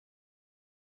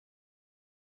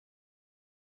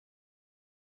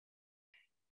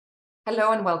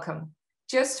Hello and welcome.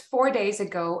 Just 4 days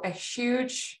ago, a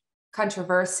huge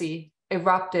controversy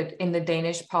erupted in the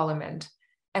Danish parliament,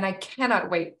 and I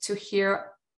cannot wait to hear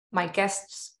my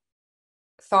guests'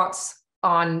 thoughts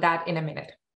on that in a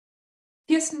minute.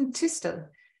 Kirsten Thisted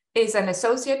is an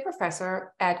associate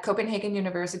professor at Copenhagen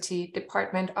University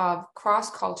Department of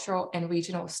Cross-Cultural and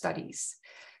Regional Studies.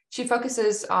 She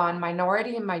focuses on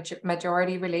minority and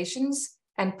majority relations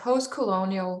and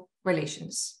post-colonial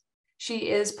relations. She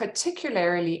is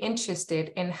particularly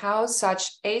interested in how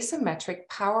such asymmetric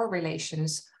power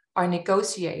relations are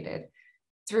negotiated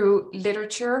through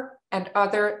literature and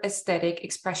other aesthetic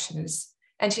expressions,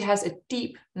 and she has a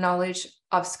deep knowledge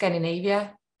of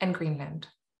Scandinavia and Greenland.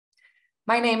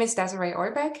 My name is Desiree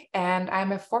Ohrbeck, and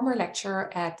I'm a former lecturer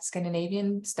at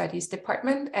Scandinavian Studies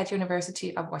Department at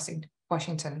University of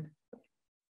Washington.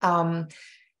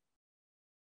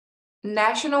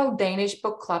 National Danish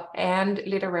Book Club and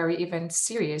Literary Event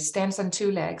Series stands on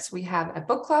two legs. We have a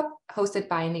book club hosted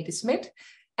by Nete Schmidt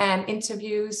and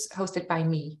interviews hosted by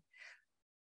me.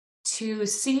 To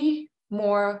see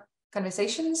more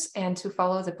conversations and to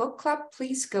follow the book club,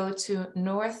 please go to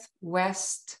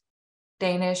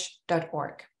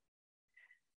northwestdanish.org.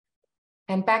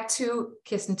 And back to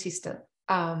Kirsten Thisted.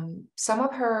 Some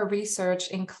of her research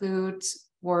includes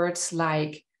words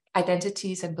like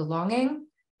identities and belonging,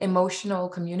 emotional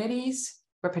communities,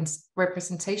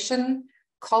 representation,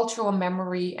 cultural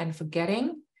memory and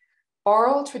forgetting,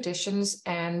 oral traditions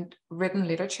and written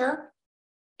literature,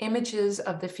 images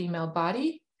of the female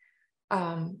body,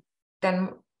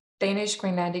 then Danish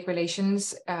Greenlandic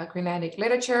relations, Greenlandic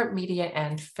literature, media,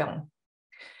 and film.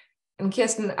 And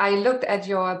Kirsten, I looked at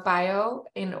your bio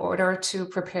in order to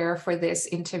prepare for this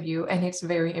interview, and it's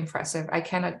very impressive. I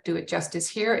cannot do it justice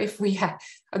here if we are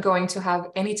going to have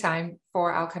any time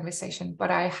for our conversation, but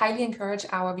I highly encourage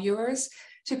our viewers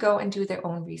to go and do their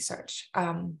own research.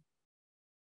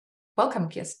 Welcome,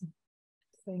 Kirsten.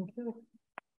 Thank you.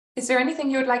 Is there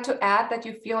anything you would like to add that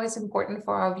you feel is important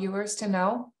for our viewers to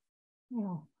know?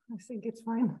 No, I think it's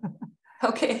fine.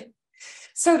 Okay.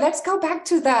 So let's go back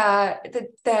to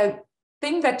the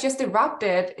thing that just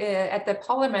erupted at the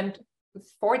parliament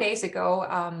 4 days ago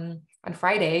on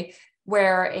Friday,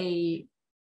 where a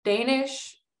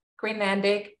Danish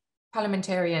Greenlandic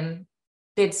parliamentarian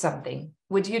did something.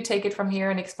 Would you take it from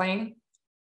here and explain?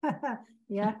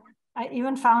 Yeah, I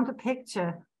even found a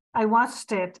picture. I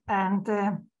watched it and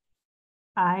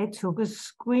I took a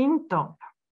screen dump.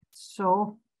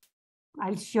 So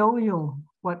I'll show you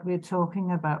what we're talking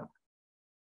about.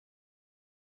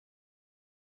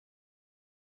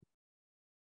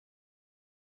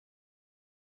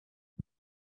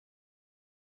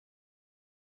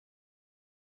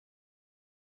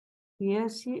 Here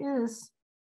she is.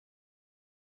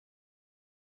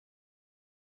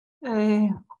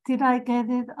 Did I get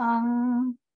it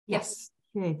on? Yes.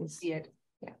 Here it is. Yeah.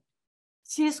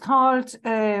 She's called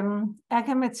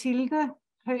Mathilde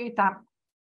Høgedam.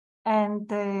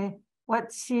 And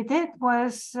what she did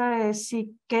was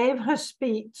she gave her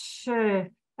speech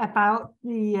about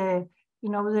the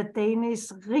Danish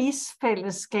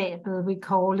rigsfællesskabet, we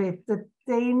call it, the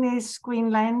Danish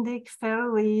Greenlandic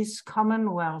Faroese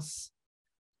Commonwealth,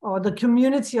 or the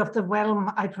community of the realm,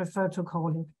 I prefer to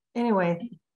call it. Anyway,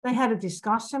 they had a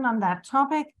discussion on that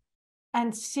topic,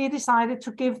 and she decided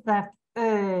to give her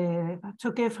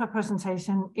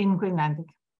presentation in Greenlandic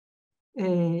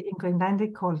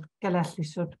called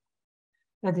Galaslisut.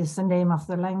 That is the name of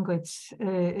the language.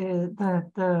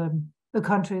 The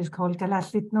country is called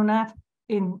Galaslit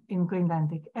in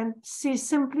Greenlandic. And she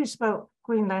simply spoke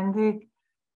Greenlandic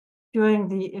during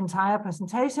the entire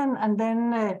presentation. And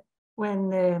then when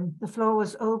the floor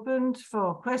was opened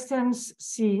for questions,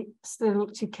 she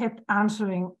kept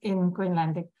answering in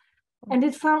Greenlandic. And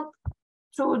it felt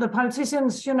to the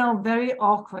politicians, very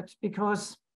awkward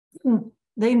because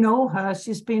they know her.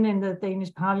 She's been in the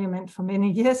Danish parliament for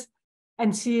many years,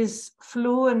 and she is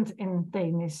fluent in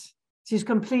Danish. She's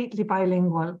completely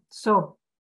bilingual. So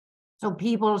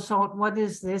people thought, what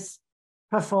is this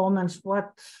performance?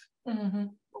 What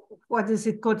is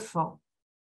it good for?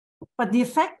 But the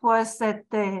effect was that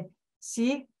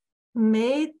she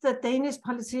made the Danish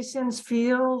politicians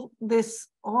feel this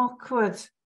awkward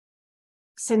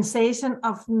sensation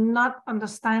of not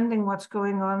understanding what's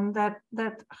going on, that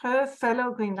her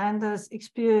fellow Greenlanders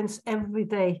experience every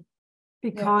day,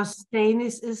 because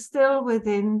Danish is still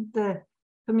within the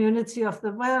community of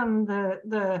the realm,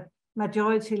 the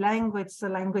majority language, the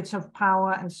language of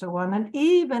power, and so on. And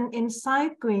even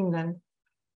inside Greenland,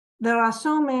 there are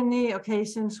so many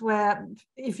occasions where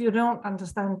if you don't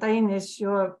understand Danish,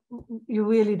 you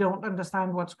really don't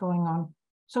understand what's going on.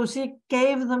 So she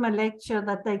gave them a lecture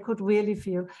that they could really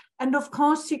feel. And of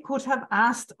course, she could have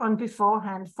asked on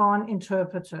beforehand for an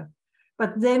interpreter,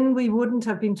 but then we wouldn't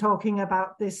have been talking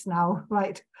about this now,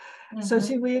 right? Mm-hmm. So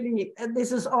she really,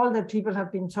 this is all that people have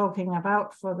been talking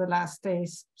about for the last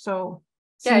days. So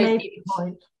she made the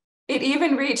point. It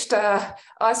even reached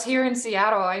us here in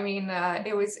Seattle. I mean,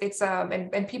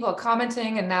 and people are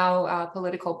commenting, and now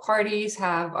political parties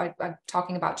are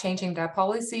talking about changing their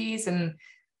policies, and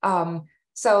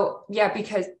so yeah,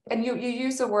 because, and you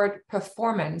use the word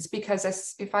performance,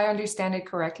 because if I understand it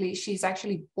correctly, she's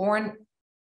actually born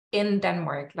in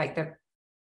Denmark, like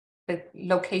the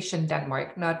location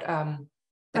Denmark, not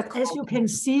but as you can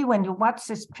see when you watch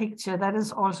this picture, that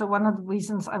is also one of the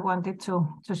reasons I wanted to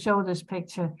show this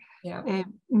picture. Yeah.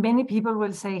 Many people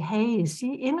will say, hey, is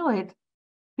she Inuit?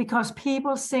 Because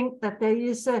people think that there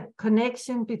is a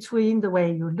connection between the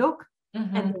way you look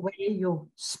and the way you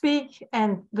speak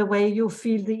and the way you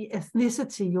feel, the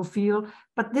ethnicity you feel.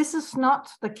 But this is not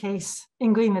the case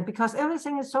in Greenland, because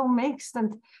everything is so mixed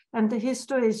and the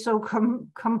history is so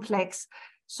complex.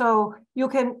 So you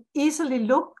can easily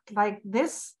look like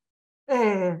this,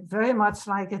 very much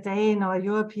like a Dane or a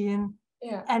European,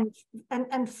 yeah,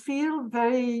 and feel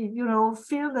very,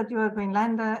 feel that you're a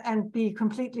Greenlander and be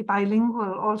completely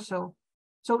bilingual also.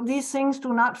 So these things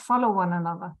do not follow one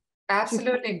another.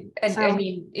 Absolutely. And I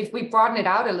mean, if we broaden it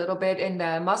out a little bit, in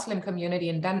the Muslim community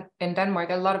in Denmark,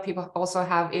 a lot of people also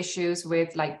have issues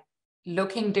with like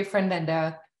looking different than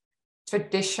the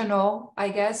traditional, I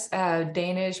guess,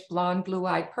 Danish blonde,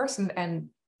 blue-eyed person, and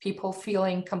people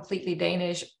feeling completely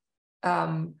Danish,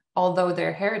 although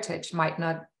their heritage might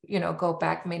not, go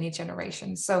back many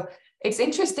generations. So it's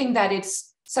interesting that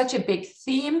it's such a big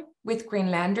theme with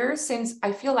Greenlanders, since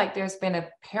I feel like there's been a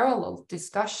parallel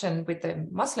discussion with the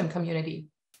Muslim community.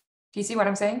 Do you see what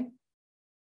I'm saying?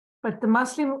 But the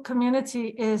Muslim community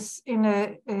is in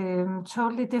a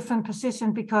totally different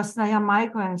position, because they are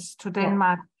migrants to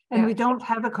Denmark. Yeah. And we don't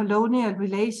have a colonial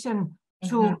relation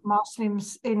to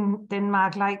Muslims in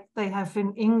Denmark like they have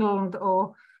in England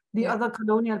or the other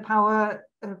colonial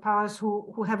powers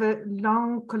who have a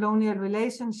long colonial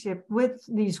relationship with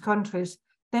these countries.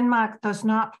 Denmark does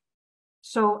not.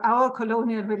 So our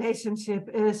colonial relationship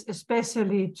is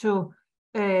especially to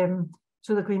the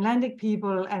Greenlandic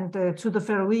people and to the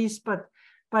Faroese, but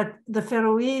the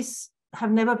Faroese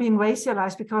have never been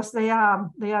racialized because they are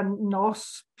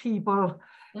Norse people.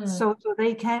 So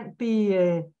they can't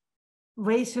be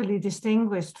racially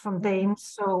distinguished from Danes.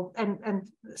 So and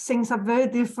things are very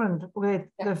different with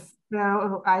the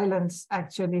Faroe Islands,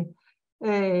 actually,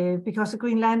 because the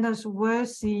Greenlanders were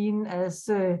seen as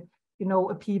a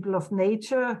people of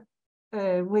nature,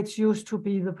 which used to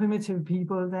be the primitive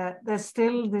people. That there's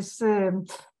still this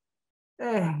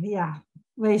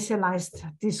racialized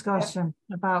discussion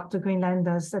about the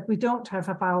Greenlanders that we don't have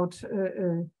about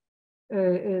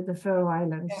the Faroe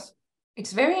Islands. Yeah.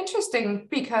 It's very interesting,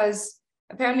 because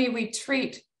apparently we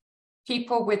treat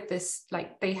people with this,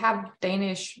 like they have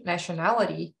Danish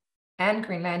nationality and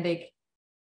Greenlandic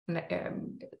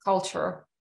culture,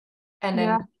 and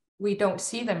then we don't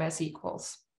see them as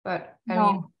equals. But I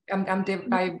mean, I'm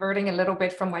diverting a little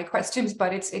bit from my questions,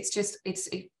 but it's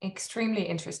extremely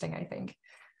interesting, I think.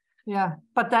 Yeah,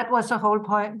 but that was the whole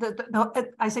point.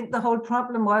 I think the whole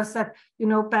problem was that,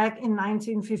 back in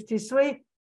 1953,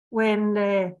 when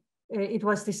it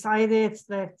was decided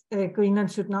that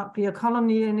Greenland should not be a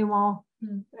colony anymore,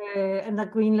 and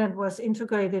that Greenland was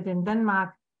integrated in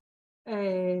Denmark,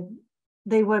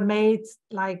 they were made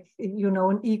like,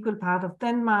 an equal part of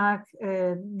Denmark,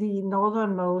 the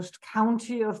northernmost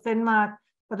county of Denmark.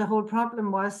 But the whole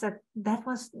problem was that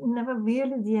was never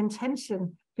really the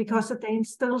intention, because the Danes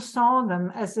still saw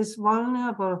them as this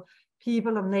vulnerable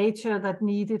people of nature that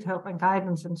needed help and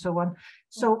guidance and so on.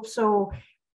 So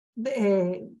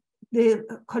the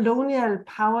colonial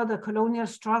power, the colonial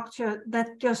structure,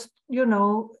 that just,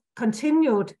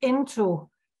 continued into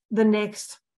the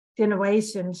next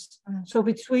generations. So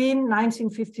between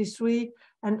 1953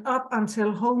 and up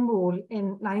until Home Rule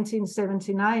in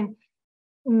 1979,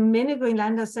 many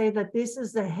Greenlanders say that this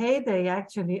is the heyday,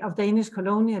 actually, of Danish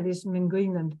colonialism in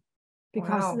Greenland,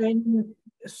 because then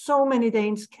so many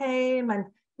Danes came and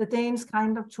the Danes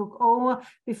kind of took over.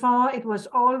 Before, it was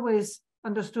always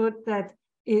understood that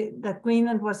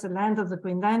Greenland was the land of the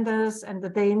Greenlanders, and the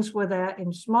Danes were there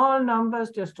in small numbers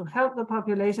just to help the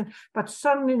population. But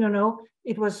suddenly,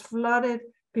 it was flooded.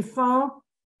 Before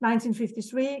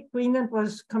 1953, Greenland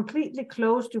was completely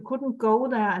closed. You couldn't go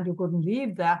there and you couldn't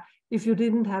leave there if you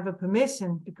didn't have a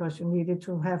permission, because you needed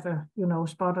to have a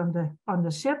spot on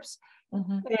the ships.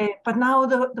 But now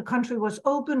the country was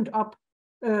opened up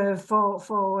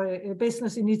for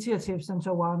business initiatives and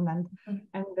so on,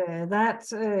 and that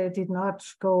did not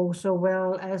go so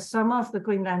well as some of the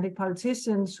Greenlandic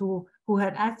politicians who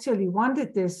had actually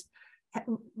wanted this,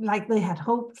 like they had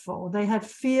hoped for. They had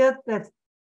feared that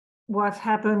what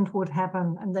happened would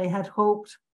happen, and they had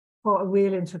hoped for a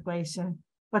real integration.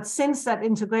 But since that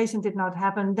integration did not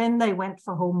happen, then they went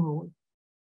for home rule.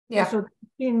 Yeah. So it's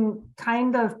been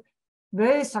kind of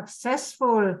very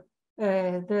successful.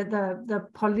 The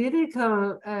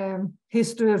political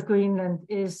history of Greenland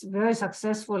is very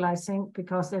successful, I think,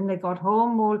 because then they got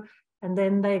home rule, and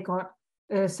then they got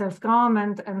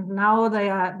self-government, and now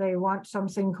they want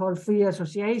something called free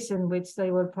association, which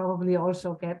they will probably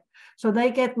also get. So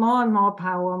they get more and more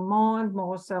power, more and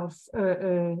more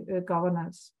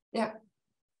self-governance. Yeah,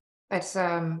 it's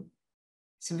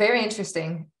very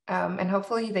interesting, and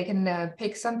hopefully they can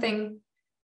pick something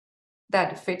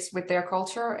that fits with their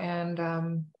culture,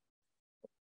 and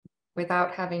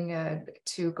without having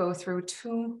to go through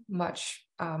too much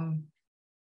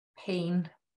pain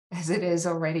as it is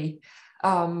already.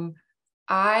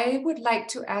 I would like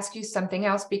to ask you something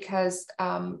else, because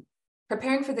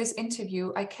preparing for this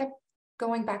interview, I kept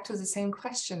going back to the same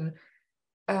question.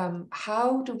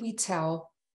 How do we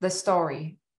tell the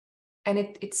story? And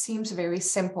it seems very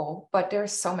simple, but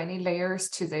there's so many layers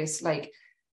to this. Like,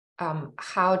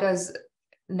 how does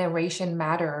narration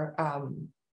matter?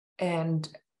 And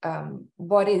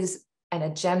what is an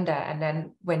agenda? And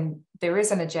then when there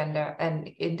is an agenda, and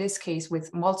in this case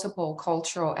with multiple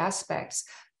cultural aspects,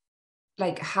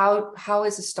 like how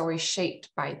is a story shaped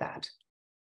by that?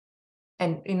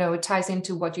 And it ties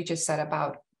into what you just said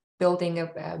about building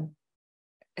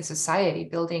a society,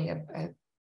 building a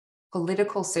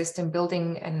political system,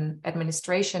 building an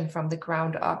administration from the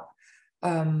ground up,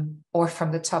 or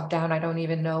from the top down. I don't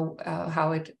even know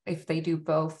if they do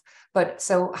both. But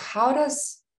so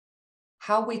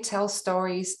how we tell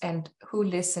stories and who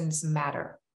listens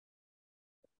matter.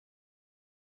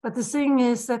 But the thing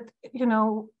is that,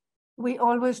 we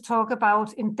always talk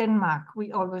about, in Denmark,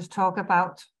 we always talk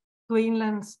about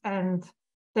Greenland's and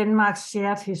Denmark's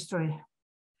shared history.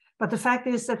 But the fact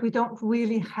is that we don't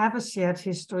really have a shared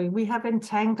history. We have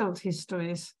entangled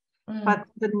histories. But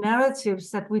the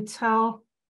narratives that we tell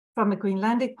from a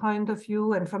Greenlandic point of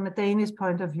view and from a Danish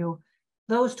point of view,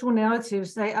 those two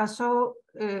narratives, they are so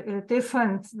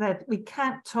different that we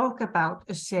can't talk about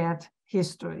a shared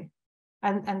history.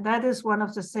 And that is one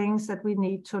of the things that we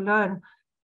need to learn,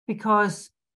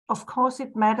 because of course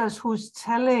it matters who's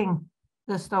telling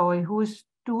the story, who's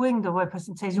doing the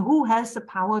representation, who has the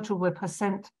power to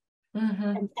represent.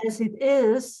 And as it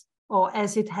is, or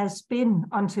as it has been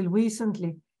until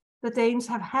recently, the Danes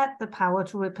have had the power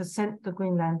to represent the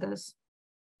Greenlanders.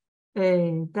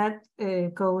 That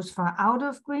goes from out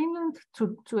of Greenland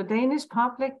to a Danish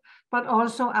public, but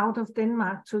also out of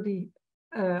Denmark to the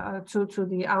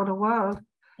outer world,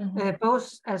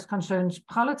 both as concerns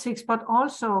politics, but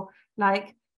also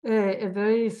like a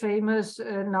very famous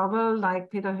novel like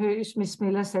Peter Høeg's Miss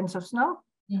Miller's Sense of Snow.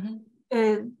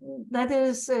 That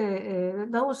is,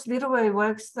 those literary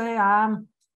works, they are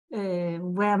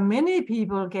where many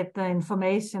people get the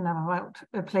information about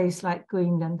a place like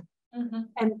Greenland.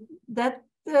 And that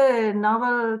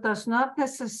novel does not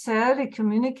necessarily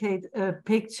communicate a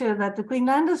picture that the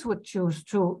Greenlanders would choose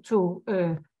to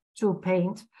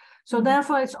paint. So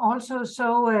therefore, it's also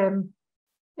so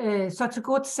such a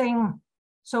good thing,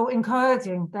 so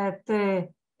encouraging that the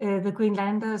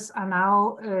Greenlanders are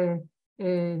now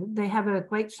they have a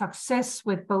great success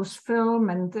with both film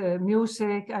and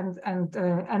music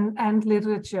and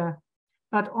literature,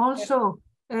 but also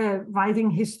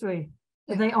writing history.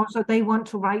 They want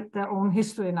to write their own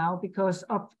history now, because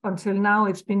up until now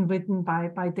it's been written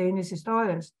by Danish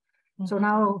historians. So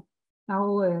now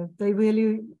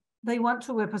they want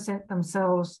to represent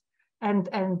themselves, and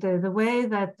the way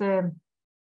that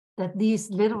that these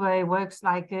literary works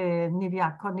like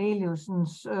Nivia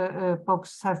Corneliussen's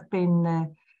books have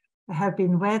been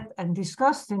read and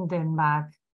discussed in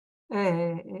Denmark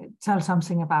tell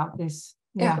something about this.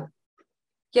 Yeah,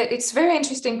 it's very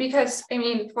interesting, because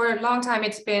for a long time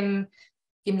it's been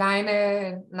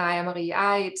Gimleine, Naja Marie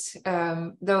Aidt,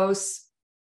 those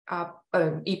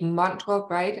even Montrup,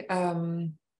 right?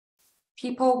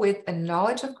 People with a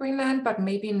knowledge of Greenland, but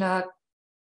maybe not.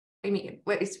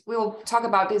 We'll talk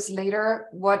about this later.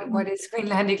 What is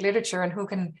Greenlandic literature,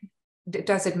 and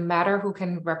does it matter who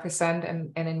can represent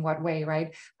and in what way,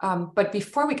 right? But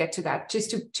before we get to that,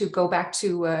 just to go back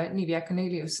to Nivia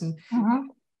Corneliussen,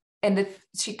 and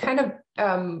she kind of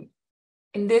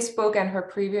in this book and her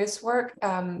previous work,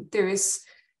 there is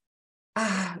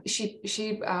She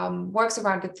works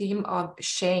around the theme of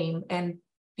shame and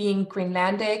being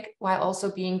Greenlandic while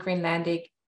also being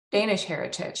Greenlandic Danish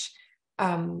heritage.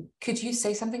 Could you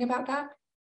say something about that?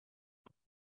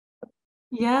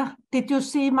 Yeah. Did you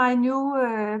see my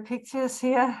new pictures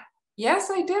here? Yes,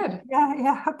 I did.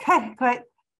 Yeah. Okay, great.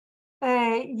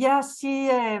 Yeah, she.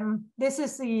 This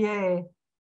is the.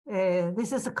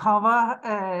 This is a cover.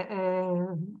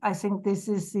 I think this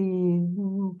is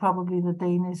probably the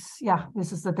Danish. Yeah,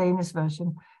 this is the Danish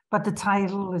version, but the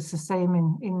title is the same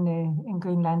in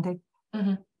Greenlandic.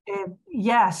 Mm-hmm.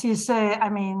 Yeah, she's. I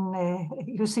mean,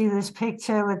 you see this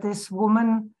picture with this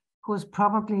woman who's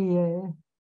probably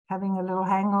having a little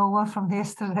hangover from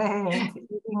yesterday and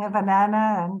eating a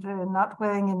banana and not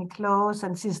wearing any clothes.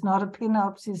 And she's not a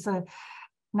pin-up. She's a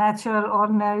natural,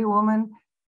 ordinary woman.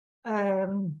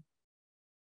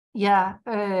 Yeah.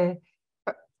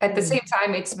 At the same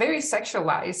time, it's very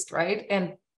sexualized, right?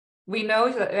 And we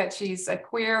know that she's a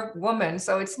queer woman,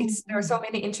 so it's there are so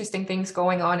many interesting things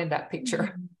going on in that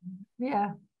picture.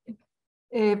 Yeah.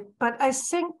 But I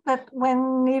think that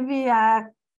when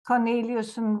Nivia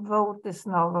Corneliussen wrote this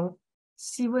novel,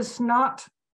 she was not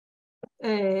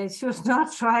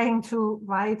trying to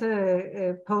write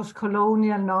a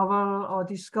post-colonial novel or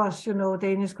discuss,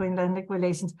 Danish Greenlandic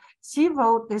relations. She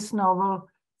wrote this novel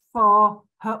for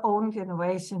her own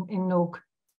generation in Nuuk.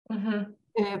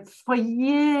 Mm-hmm. For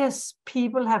years,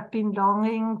 people have been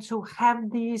longing to have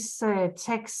these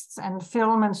texts and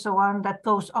film and so on that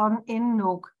goes on in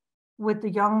Nuuk with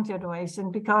the young generation,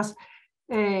 because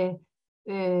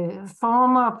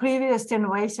former previous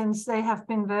generations, they have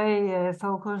been very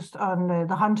focused on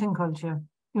the hunting culture,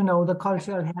 the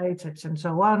cultural heritage and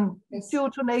so on, yes, due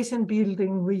to nation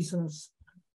building reasons.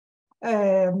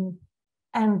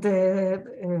 And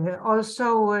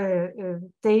also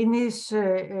Danish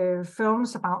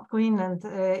films about Greenland.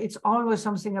 It's always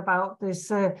something about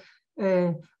this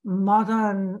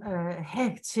modern,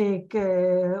 hectic,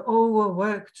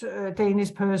 overworked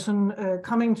Danish person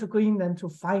coming to Greenland to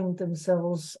find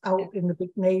themselves out in the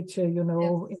big nature, in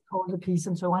all the peace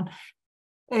and so on.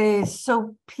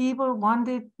 So people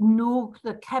wanted Nuuk,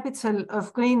 the capital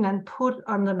of Greenland, put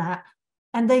on the map.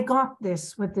 And they got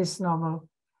this with this novel.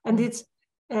 And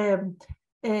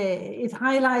it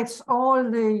highlights all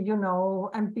the,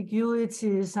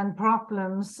 ambiguities and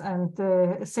problems and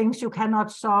things you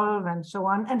cannot solve and so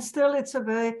on. And still, it's a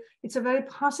very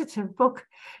positive book,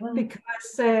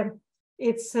 because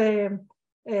it's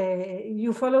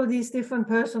you follow these different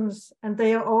persons, and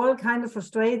they are all kind of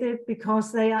frustrated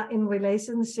because they are in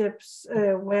relationships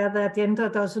where their gender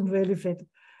doesn't really fit.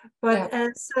 But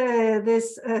as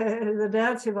the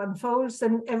narrative unfolds,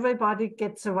 then everybody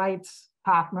gets a right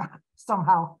partner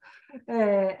somehow,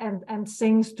 and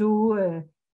things do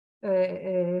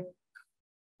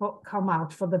come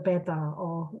out for the better.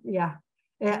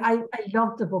 I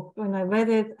loved the book when I read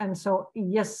it, and so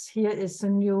yes, here is a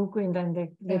new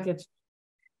Greenlandic literature.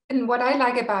 And what I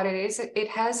like about it is it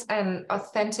has an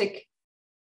authentic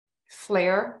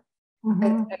flair,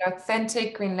 an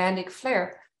authentic Greenlandic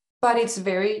flair. But it's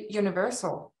very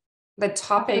universal. The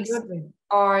topics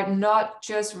are not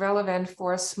just relevant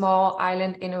for a small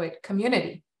island Inuit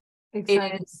community.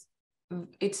 Exactly.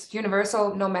 It's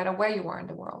universal no matter where you are in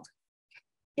the world.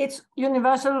 It's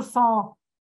universal for,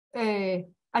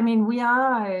 we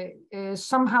are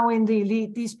somehow in the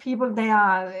elite. These people,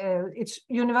 it's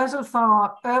universal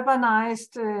for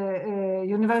urbanized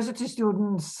university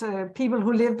students, people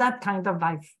who live that kind of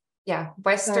life. Yeah,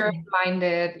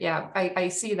 Western-minded. Yeah, I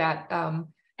see that.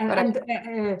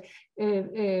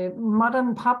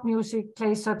 Modern pop music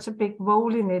plays such a big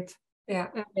role in it.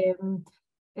 Yeah.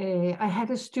 I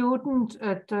had a student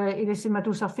at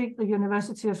Ilisimatusarfik, the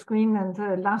University of Greenland,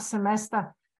 last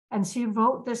semester, and she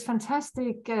wrote this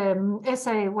fantastic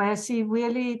essay where she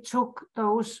really took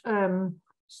those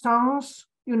songs.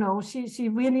 She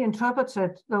really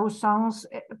interpreted those songs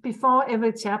before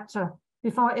every chapter.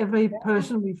 Before every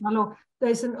person we follow,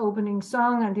 there's an opening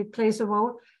song and it plays a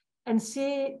role. And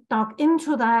she dug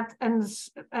into that and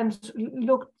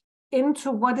looked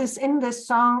into what is in this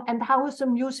song and how is the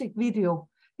music video.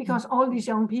 Because all these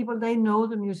young people, they know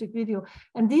the music video.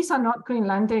 And these are not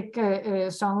Greenlandic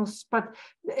songs, but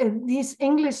these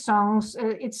English songs,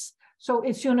 it's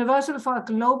universal for a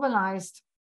globalized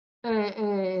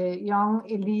young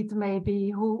elite maybe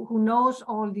who knows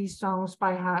all these songs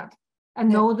by heart. And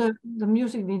know the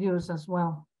music videos as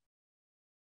well.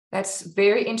 That's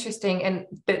very interesting. And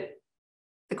the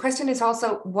question is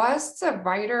also, was the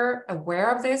writer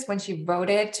aware of this when she wrote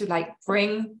it to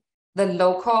bring the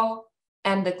local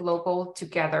and the global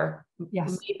together?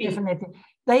 Yes, definitely.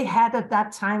 they had at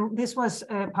that time, this was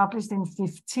published in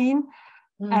 15,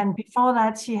 and before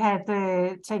that she had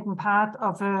taken part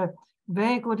of a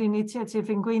very good initiative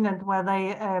in Greenland where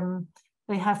they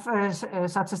have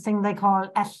such a thing they call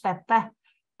Atlata,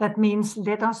 that means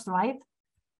let us write.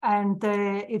 And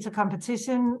it's a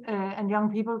competition, and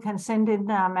young people can send in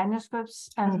their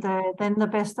manuscripts, and then the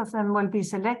best of them will be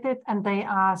selected, and they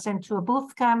are sent to a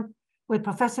boot camp with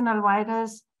professional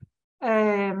writers.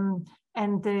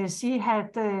 She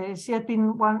had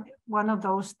been one of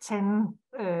those 10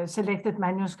 selected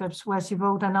manuscripts where she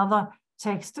wrote another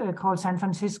text called San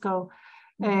Francisco,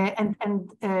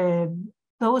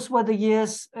 those were the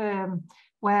years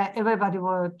where everybody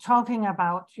were talking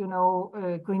about,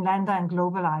 Greenlander and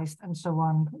globalized and so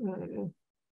on.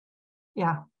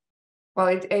 Well,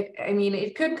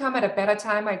 it could come at a better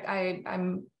time.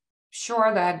 I'm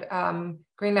sure that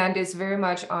Greenland is very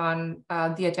much on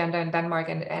the agenda in Denmark,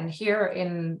 and here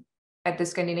at the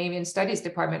Scandinavian Studies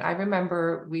Department, I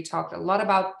remember we talked a lot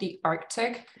about the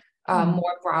Arctic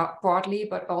more broadly,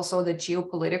 but also the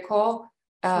geopolitical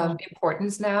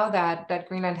importance now that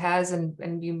Greenland has,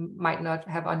 and you might not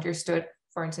have understood,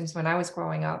 for instance, when I was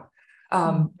growing up.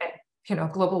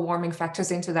 Global warming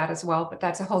factors into that as well, but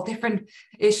that's a whole different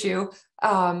issue.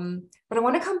 But I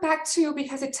want to come back to,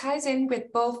 because it ties in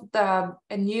with both a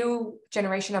new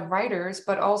generation of writers,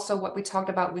 but also what we talked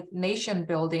about with nation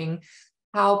building,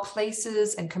 how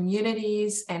places and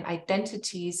communities and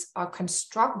identities are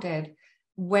constructed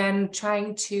when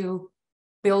trying to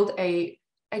build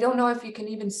I don't know if you can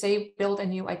even say build a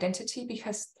new identity,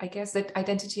 because I guess that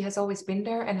identity has always been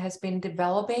there and has been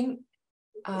developing.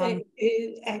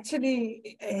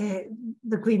 Actually,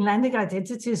 the Greenlandic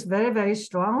identity is very, very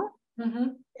strong,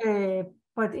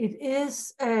 but it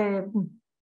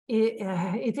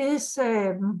is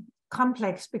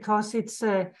complex, because it's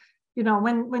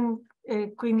when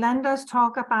Greenlanders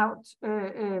talk about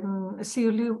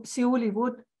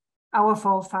Siuliwut, our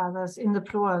forefathers in the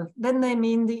plural, then they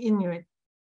mean the Inuit.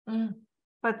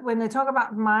 But when they talk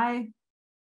about my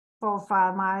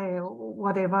forefather,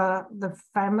 whatever, the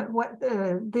family,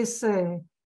 this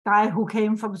guy who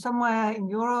came from somewhere in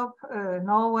Europe,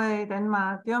 Norway,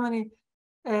 Denmark, Germany,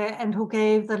 and who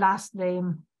gave the last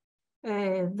name,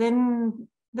 then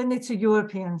it's the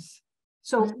Europeans.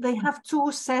 So they have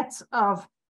two sets of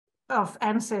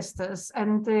ancestors,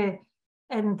 and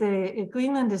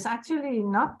Greenland is actually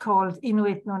not called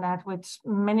Inuit Nunat, which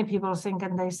many people think,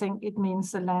 and they think it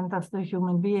means the land of the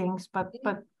human beings. But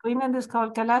Greenland is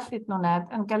called Kalaallit Nunat,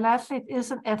 and Kalaallit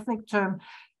is an ethnic term,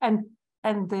 and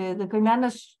the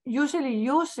Greenlanders usually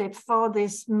use it for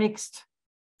this mixed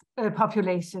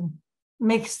population,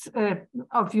 mixed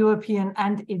of European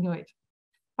and Inuit.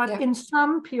 But in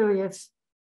some periods,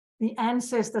 the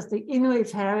ancestors, the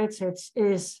Inuit heritage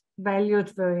is valued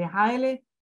very highly.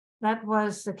 That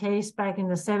was the case back in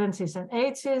the 70s and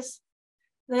 80s.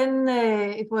 Then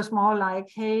it was more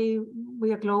like, hey,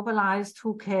 we are globalized,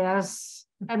 who cares?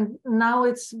 And now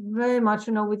it's very much,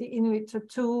 with the Inuit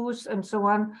tattoos and so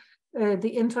on, the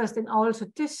interest in all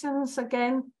traditions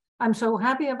again. I'm so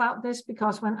happy about this,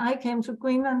 because when I came to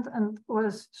Greenland and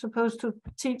was supposed to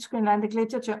teach Greenlandic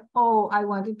literature, I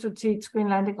wanted to teach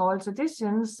Greenlandic oral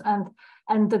traditions and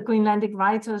the Greenlandic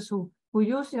writers who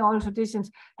use the oral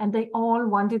traditions, and they all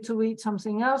wanted to read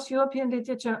something else, European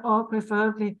literature or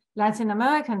preferably Latin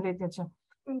American literature.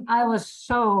 I was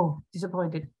so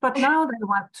disappointed, but now they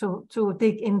want to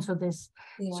dig into this.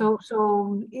 So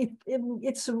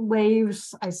it's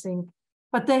waves, I think.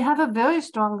 But they have a very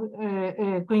strong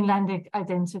Greenlandic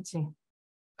identity.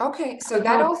 Okay, so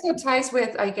that also ties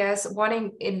with, I guess,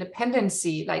 wanting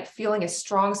independency, like feeling a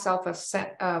strong of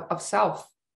self.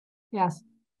 Yes.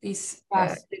 This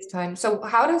time. So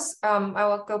how does I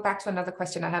will go back to another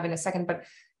question I have in a second, but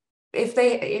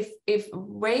if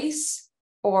race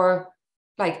or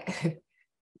like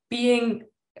being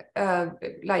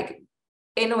like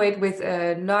Inuit with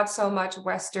not so much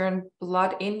Western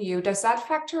blood in you, does that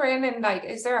factor in? And like,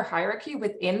 is there a hierarchy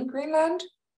within Greenland?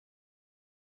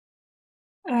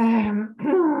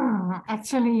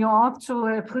 Actually, you ought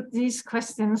to put these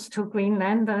questions to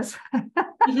Greenlanders.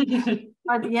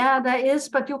 But yeah, there is,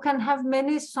 but you can have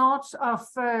many sorts of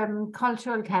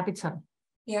cultural capital.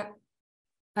 Yeah.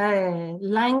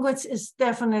 Language is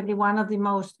definitely one of the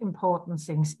most important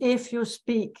things. If you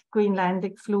speak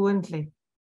Greenlandic fluently,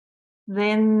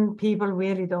 then people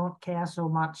really don't care so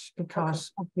much,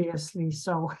 because obviously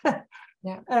so.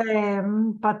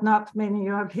 But not many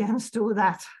Europeans do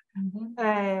that.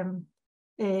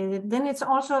 Then it's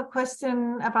also a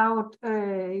question about,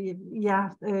 if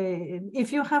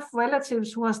you have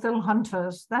relatives who are still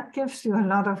hunters, that gives you a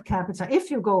lot of capital. If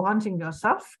you go hunting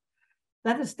yourself,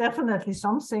 that is definitely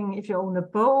something. If you own a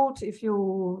boat, if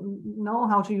you know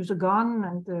how to use a gun,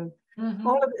 and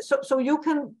all of it, so you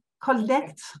can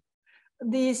collect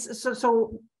these.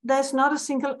 So there's not a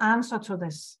single answer to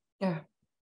this. Yeah,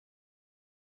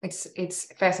 it's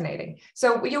fascinating.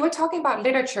 So you were talking about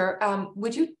literature.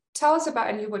 Would you tell us about,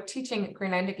 and you were teaching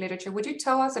Greenlandic literature, would you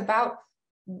tell us about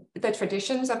the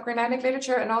traditions of Greenlandic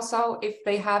literature, and also if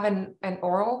they have an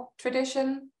oral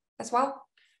tradition as well?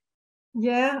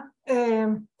 Yeah,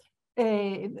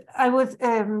 I would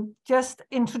just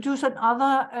introduce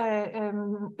another,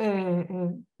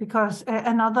 because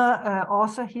another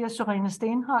author here, Søren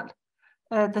Stenholt,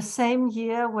 the same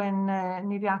year when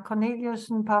Nivea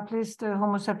Corneliussen published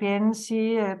Homo sapiens,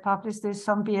 she published this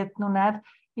Zombie et Nonat.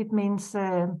 It means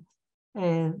the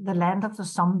land of the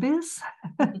zombies.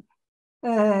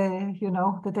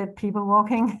 The dead people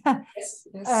walking. Yes,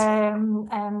 yes.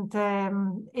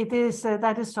 It is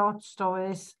that is short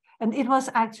stories, and it was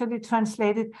actually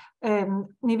translated.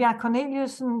 Nivea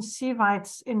Corneliussen, she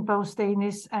writes in both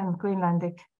Danish and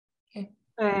Greenlandic. Okay.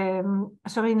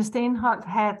 Søren Stenholt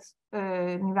had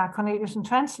Nivea Corneliussen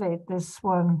translate this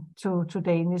one to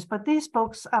Danish, but these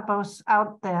books are both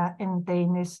out there in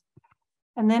Danish.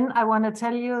 And then I want to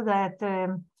tell you that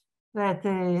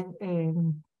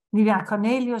Nivea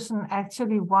Corneliussen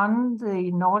actually won the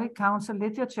Nordic Council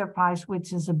Literature Prize,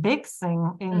 which is a big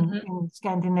thing in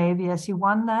Scandinavia. She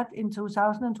won that in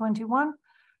 2021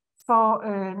 for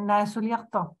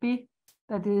Nærsulirtorpi,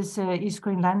 that is East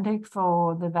Greenlandic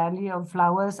for the Valley of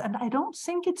Flowers. And I don't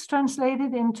think it's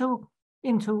translated into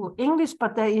English,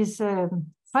 but there is a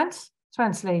French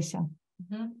translation.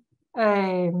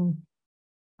 And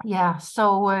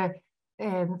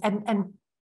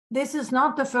this is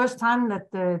not the first time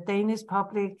that the Danish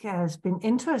public has been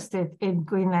interested in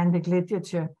Greenlandic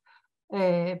literature.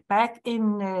 Back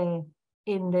in the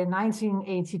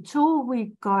 1982,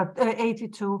 we got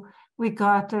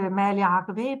Amalie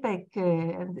Ohrbeck.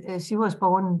 She was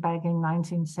born back in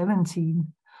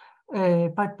 1917,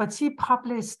 but she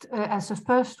published as the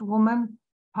first woman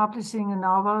publishing a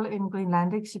novel in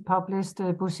Greenlandic. She published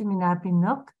Bussiminap in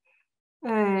Nuuk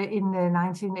in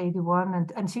 1981,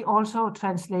 and she also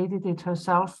translated it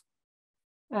herself.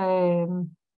 That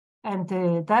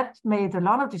made a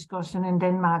lot of discussion in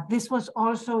Denmark. This was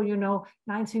also,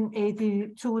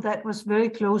 1982, that was very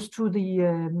close to the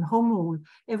Home Rule.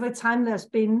 Every time there's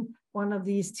been one of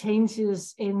these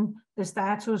changes in the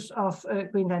status of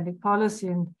Greenlandic policy,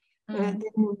 and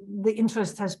the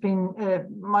interest has been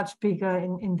much bigger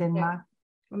in Denmark. Yeah.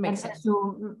 And as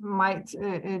you might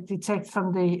detect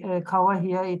from the cover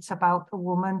here, it's about a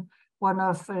woman, one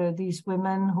of these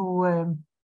women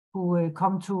who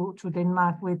come to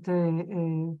Denmark with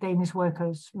Danish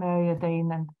workers, marry a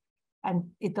Dane,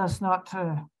 and it does not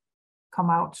come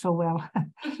out so well,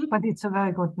 but it's a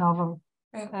very good novel.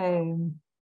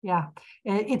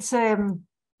 It's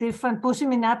different.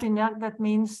 Bussiminap, that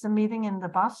means the meeting in the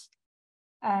bus,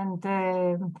 and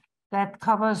that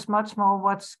covers much more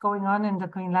what's going on in the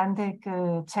Greenlandic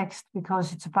text,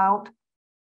 because it's about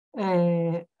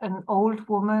an old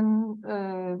woman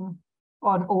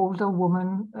or an older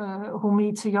woman who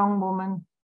meets a young woman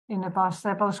in a bus.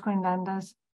 They're both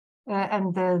Greenlanders.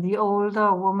 And the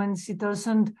older woman, she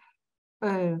doesn't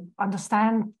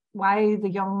understand why the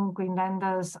young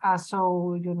Greenlanders are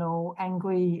so,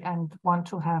 angry and want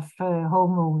to have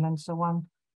home rule and so on.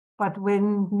 But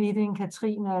when meeting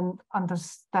Katrine and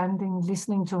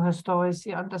listening to her stories,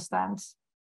 she understands.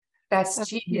 That's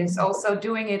genius. Also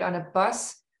doing it on a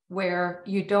bus where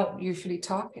you don't usually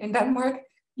talk in Denmark.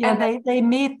 Yeah, they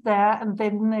meet there, and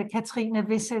then Katrine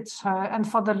visits her. And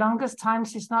for the longest time,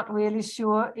 she's not really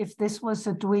sure if this was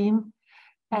a dream.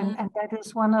 And that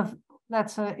is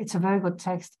it's a very good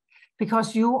text,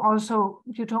 because you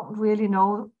don't really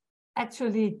know,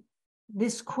 actually,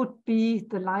 this could be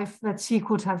the life that she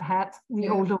could have had, the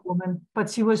older woman, but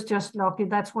she was just lucky.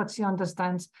 That's what she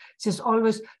understands. She's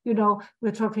always,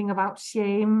 we're talking about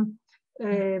shame.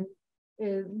 The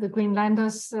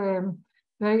Greenlanders,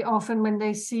 very often when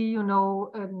they see,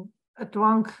 a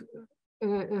drunk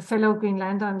fellow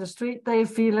Greenlander on the street, they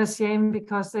feel ashamed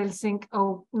because they'll think,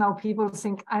 oh, now people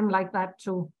think I'm like that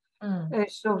too.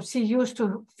 So she used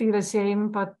to feel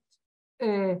ashamed, but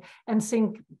and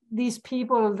think these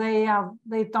people,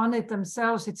 they've done it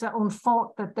themselves. It's their own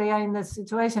fault that they are in that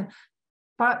situation.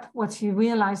 But what she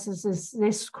realizes is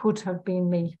this could have been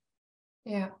me.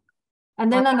 Yeah.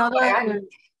 And then now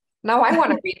I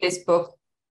want to read this book.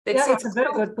 It's a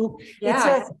very good book.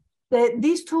 Yeah.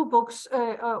 These two books,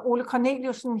 Ole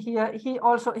Corneliussen here,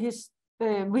 his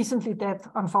recently dead,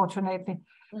 unfortunately.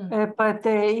 But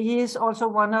he is also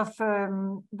one of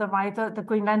the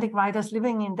Greenlandic writers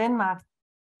living in Denmark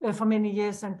for many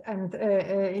years, and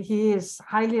he is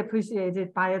highly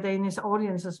appreciated by a Danish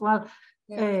audience as well.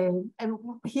 Yeah. And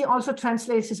he also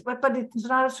translates, but it's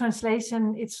not a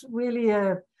translation. It's really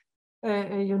a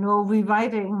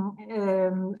rewriting.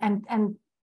 And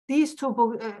these two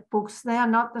books, they are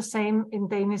not the same in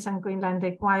Danish and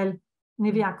Greenlandic. While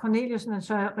Nivea Corneliussen and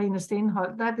Sørine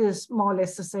Stenholt, that is more or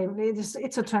less the same.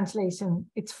 It's a translation.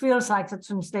 It feels like a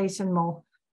translation more.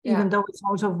 Yeah. Even though it's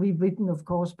also rewritten, of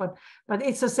course, but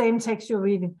it's the same text you're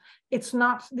reading. It's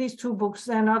not, these two books,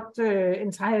 they're not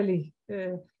entirely,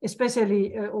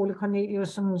 especially Ole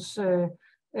Corneliussen's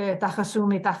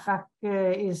Dachasumi Dachak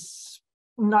is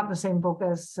not the same book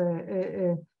as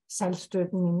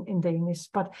Saltstøtten in Danish.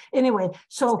 But anyway,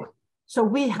 so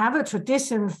we have a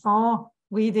tradition for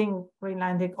reading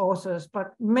Greenlandic authors,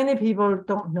 but many people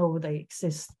don't know they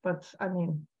exist. But I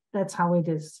mean, that's how it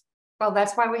is. Well,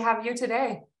 that's why we have you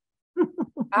today.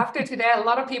 After today, a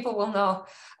lot of people will know.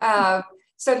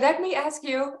 So let me ask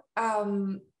you,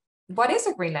 what is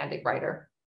a Greenlandic writer?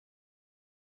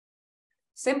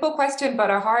 Simple question, but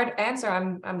a hard answer,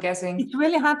 I'm guessing. It's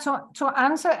really hard to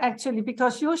answer, actually,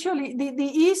 because usually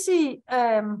the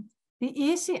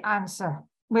easy answer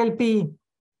will be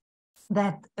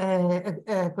that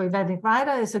a Greenlandic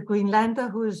writer is a Greenlander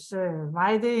who's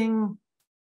writing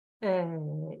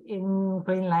in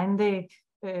Greenlandic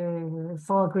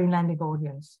for a Greenlandic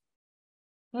audience.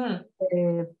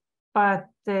 But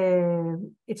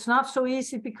it's not so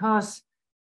easy because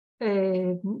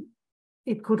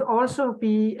it could also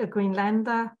be a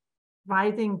Greenlander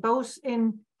writing both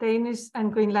in Danish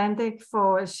and Greenlandic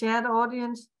for a shared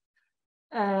audience.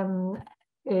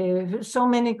 So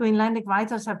many Greenlandic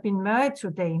writers have been married to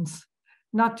Danes,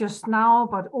 not just now,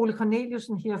 but Ole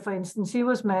Corneliussen here, for instance, he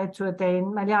was married to a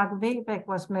Dane. Madison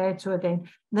was married to a Dane.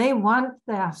 They want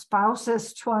their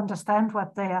spouses to understand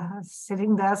what they are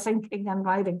sitting there thinking and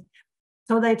writing.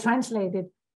 So they translate it,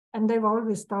 and they've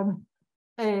always done.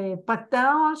 But there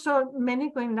are also many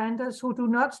Greenlanders who do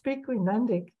not speak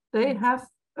Greenlandic. They have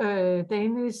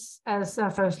Danish as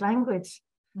their first language.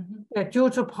 Due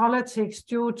to politics,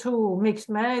 due to mixed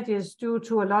marriages, due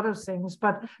to a lot of things.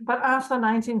 But after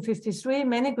 1953,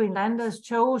 many Greenlanders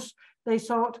chose, they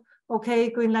thought, okay,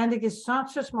 Greenlandic is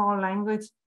such a small language.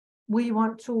 We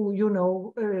want to,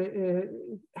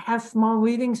 have more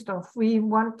reading stuff. We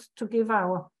want to give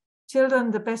our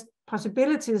children the best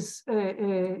possibilities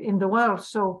in the world.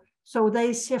 So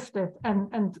they shifted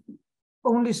and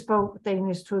only spoke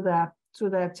Danish to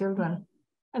their children.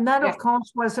 And that, of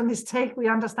course, was a mistake. We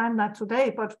understand that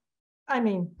today, but I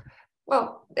mean...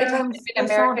 Well, it happened in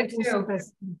America too.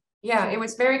 Yeah, it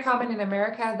was very common in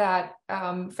America that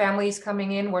families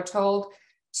coming in were told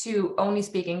to only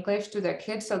speak English to their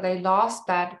kids, so they lost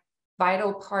that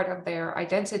vital part of their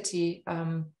identity,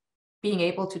 being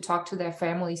able to talk to their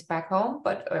families back home,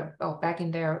 but back in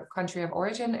their country of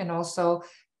origin, and also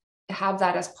have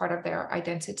that as part of their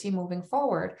identity moving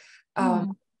forward.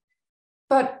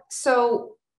 But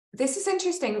so... This is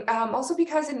interesting, also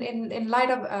because in light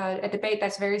of a debate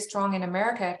that's very strong in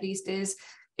America, at least, is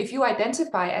if you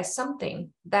identify as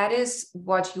something, that is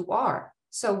what you are.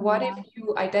 So what if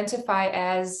you identify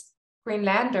as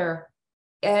Greenlander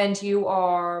and you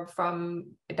are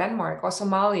from Denmark or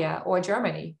Somalia or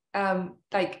Germany?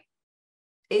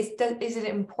 Is it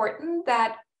important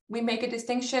that we make a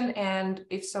distinction? And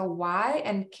if so, why?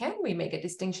 And can we make a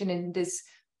distinction in this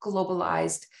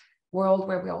globalized world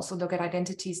where we also look at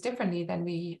identities differently than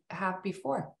we have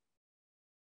before?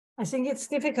 I think it's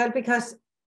difficult because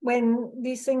when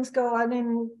these things go on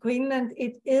in Greenland,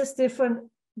 it is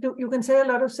different. You can say a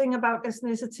lot of things about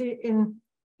ethnicity in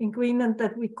Greenland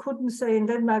that we couldn't say in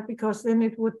Denmark, because then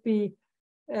it would be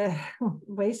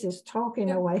racist talk in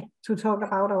a way, to talk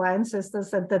about our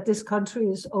ancestors and that this country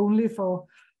is only for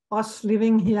us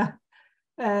living here.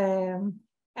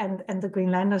 And the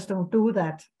Greenlanders don't do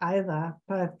that either.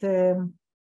 But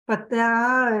there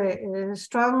are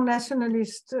strong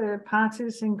nationalist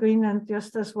parties in Greenland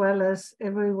just as well as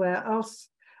everywhere else.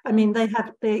 I mean,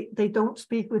 they don't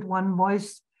speak with one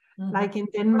voice. Like in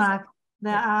Denmark,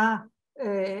 there are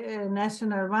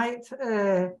national right,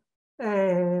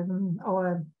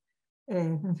 or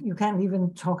you can't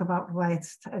even talk about right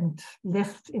and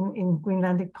left in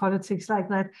Greenlandic politics like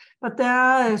that. But there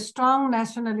are a strong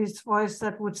nationalist voice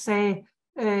that would say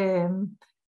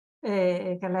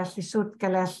Galaslisut,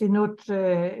 Galaslinut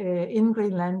in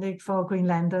Greenlandic for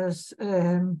Greenlanders.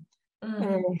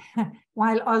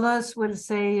 while others will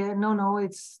say, no,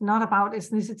 it's not about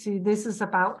ethnicity. This is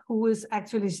about who is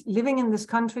actually living in this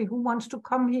country, who wants to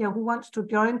come here, who wants to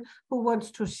join, who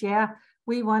wants to share.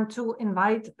 We want to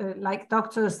invite, like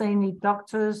doctors, they need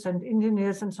doctors and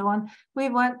engineers and so on. We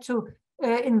want to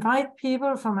invite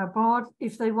people from abroad.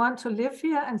 If they want to live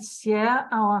here and share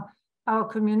our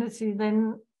community,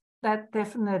 then that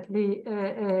definitely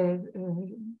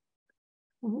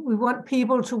we want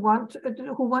people who want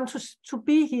to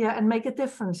be here and make a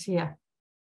difference here.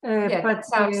 But that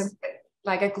sounds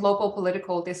like a global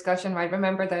political discussion, right?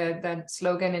 Remember the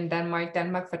slogan in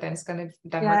Denmark for danskerne.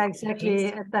 Yeah,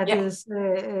 exactly. That is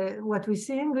what we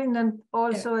see in Greenland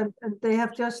also, and they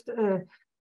have just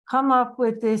come up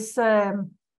with this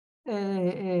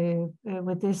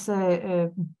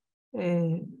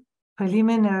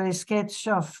preliminary sketch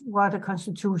of what a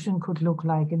constitution could look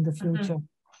like in the future.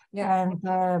 And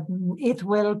it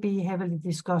will be heavily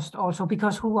discussed also,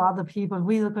 because who are the people?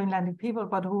 We the Greenlandic people,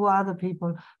 but who are the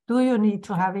people? Do you need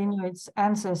to have Inuits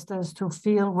ancestors to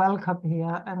feel welcome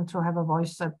here and to have a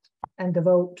voice and a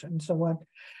vote and so on?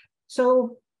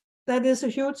 So that is a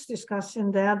huge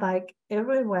discussion there, like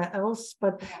everywhere else.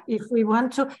 But if we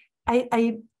want to,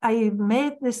 I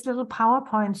made this little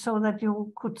PowerPoint so that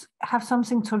you could have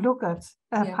something to look at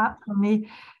apart from me.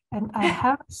 And I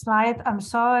have a slide. I'm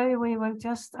sorry, we will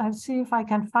just, I'll see if I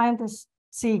can find this.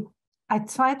 See, I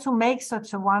tried to make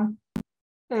such a one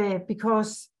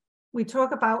because we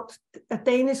talk about a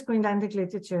Danish Greenlandic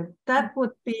literature. That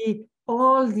would be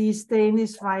all these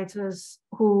Danish writers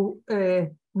who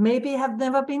maybe have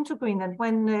never been to Greenland.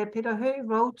 When Peter Høeg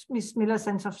wrote Miss Miller's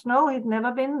Sense of Snow, he'd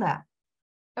never been there.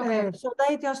 So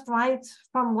they just write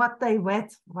from what they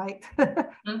read, right?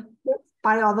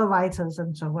 By other writers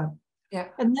and so on.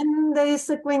 And then there is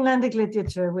the Greenlandic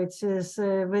literature, which is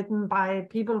written by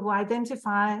people who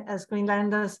identify as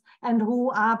Greenlanders and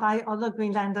who are by other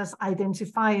Greenlanders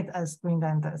identified as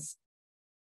Greenlanders.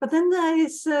 But then there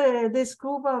is this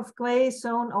group of gray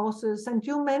zone authors, and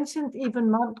you mentioned even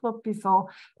Mondrup before,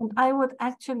 and I would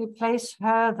actually place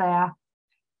her there.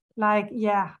 Like,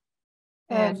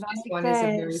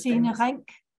 Signe Renck.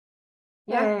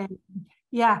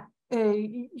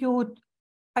 You would.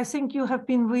 I think you have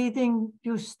been reading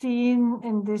Justine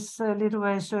in this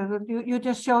literary circle. You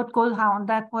just showed Godhavn.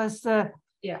 That was the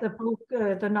book,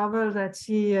 the novel that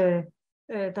she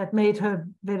that made her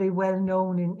very well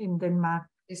known in Denmark.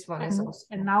 This one is also.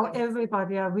 And now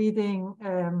everybody are reading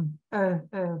a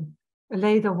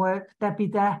later work,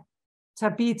 Tabita,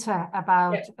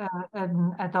 about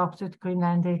an adopted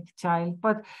Greenlandic child.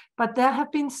 But there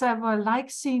have been several, like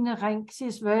Signe Renck.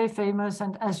 She's very famous,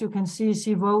 and as you can see,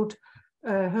 she wrote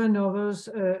her novels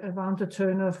around the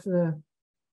turn of the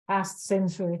past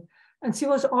century. And she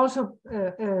was also,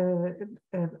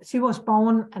 she was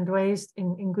born and raised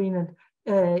in Greenland.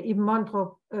 Even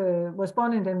Mondrup was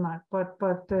born in Denmark, but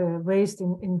raised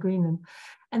in Greenland.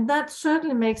 And that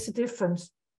certainly makes a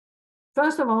difference.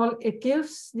 First of all, it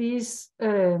gives these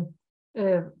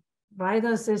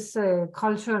writers this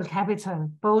cultural capital,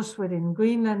 both within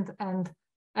Greenland and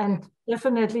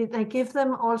definitely they give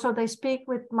them also, they speak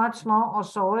with much more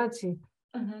authority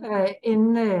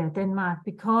in Denmark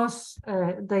because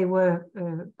they were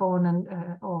born and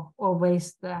or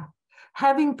raised there.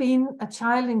 Having been a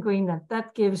child in Greenland,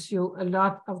 that gives you a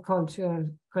lot of cultural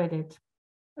credit,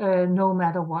 no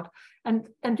matter what. And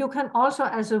you can also,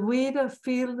 as a reader,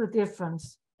 feel the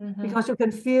difference because you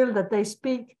can feel that they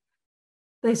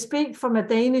speak from a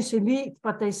Danish elite,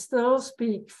 but they still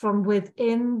speak from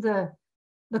within the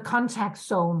contact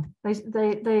zone.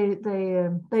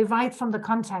 They write from the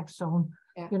contact zone,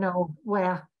 you know,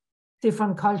 where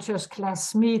different cultures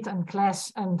meet and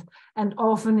clash, and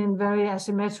often in very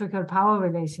asymmetrical power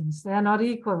relations. They are not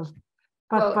equal,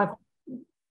 but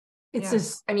it's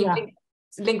just, I mean,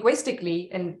 linguistically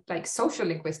and like social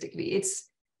linguistically, it's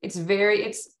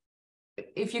very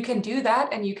if you can do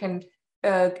that and you can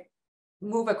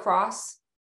move across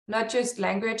not just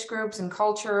language groups and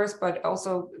cultures, but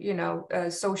also, you know,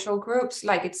 social groups,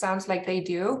 like it sounds like they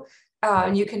do,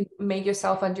 and you can make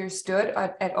yourself understood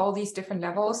at all these different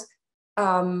levels.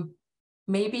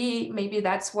 Maybe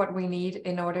that's what we need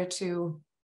in order to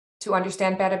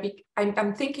understand better.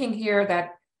 I'm thinking here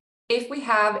that if we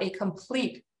have a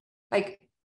complete, like,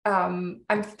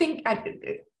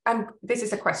 this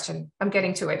is a question, I'm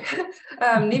getting to it.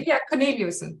 Nivia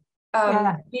Corneliusen,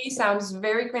 he sounds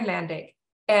very Greenlandic.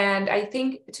 And I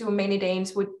think to many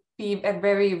Danes would be a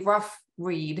very rough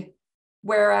read,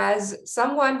 whereas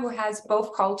someone who has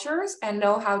both cultures and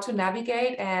know how to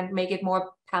navigate and make it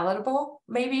more palatable,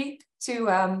 maybe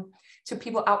to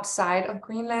people outside of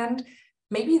Greenland,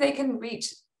 maybe they can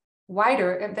reach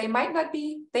wider, and they might not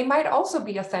be, they might also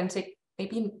be authentic.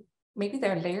 Maybe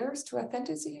there are layers to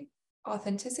authenticity.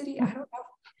 I don't know.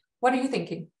 What are you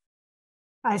thinking?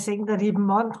 I think that even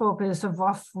Mondrup is a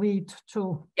rough read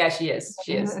too. Yeah, she is.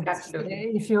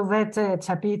 Absolutely. If you read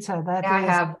Tabitha, that I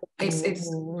have. It's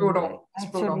brutal. It's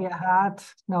actually brutal. a hard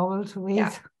novel to read,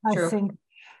 Yeah, I think.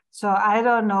 So I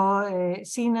don't know.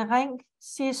 Signe Ring,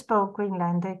 she spoke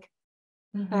Greenlandic.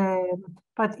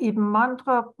 But Iben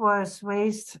Mondrup was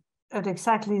raised at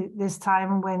exactly this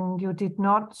time when you did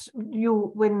not,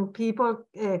 when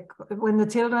the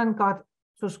children got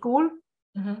to school,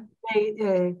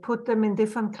 they put them in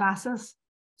different classes.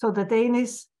 So the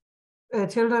Danish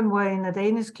children were in a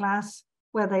Danish class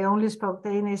where they only spoke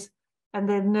Danish. And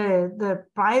then the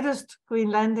brightest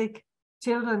Greenlandic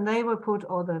children, they were put,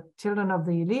 or the children of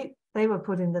the elite, they were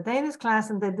put in the Danish class,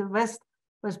 and then the rest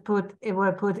were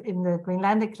put in the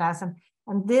Greenlandic class.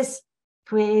 And this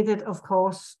created, of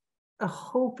course, a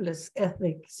hopeless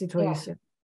ethnic situation. Yeah.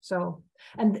 So,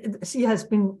 and she has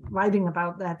been writing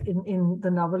about that in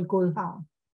the novel Godhavn.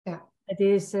 Yeah. It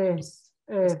is a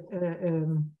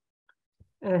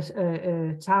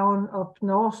town up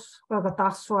north,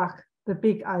 Røverdagsværk, the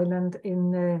big island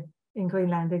in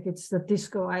Greenlandic. It's the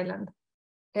disco island.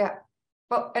 Yeah.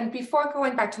 Well, and before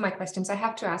going back to my questions, I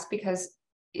have to ask, because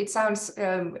it sounds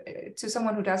to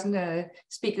someone who doesn't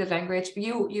speak the language,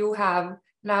 you have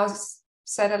now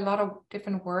said a lot of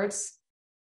different words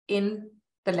in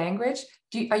the language.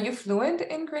 Are you fluent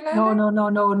in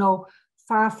Greenlandic? No.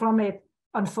 Far from it,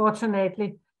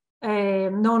 unfortunately.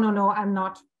 No, I'm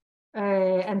not.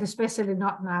 And especially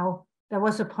not now. There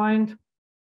was a point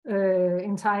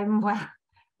in time where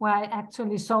I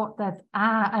actually thought that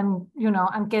I'm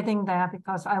getting there,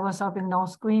 because I was up in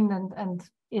North Greenland, and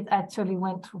it actually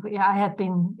went. I had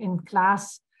been in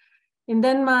class in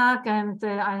Denmark, and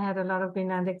I had a lot of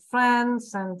Greenlandic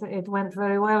friends, and it went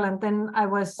very well. And then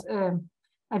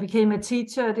I became a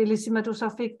teacher at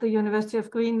Ilisimatusarfik, the University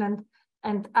of Greenland,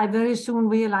 and I very soon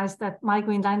realized that my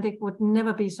Greenlandic would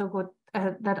never be so good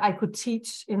that I could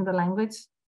teach in the language.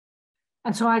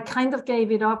 And so I kind of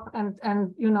gave it up and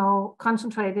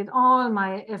concentrated all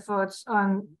my efforts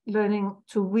on learning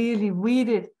to really read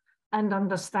it and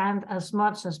understand as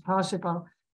much as possible.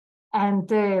 And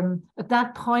at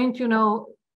that point,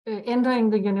 entering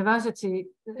the university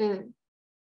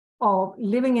or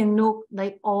living in Nuuk,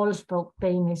 they all spoke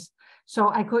Danish. So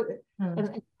I could,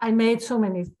 and I made so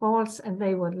many faults, and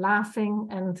they were laughing,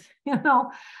 and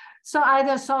so I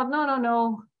just thought,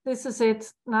 no, this is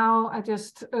it. Now I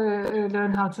just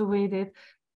learn how to read it.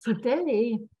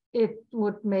 Today, it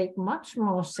would make much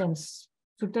more sense.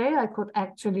 Today, I could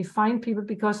actually find people,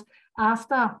 because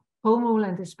after Homul,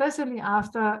 and especially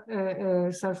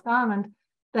after self-government,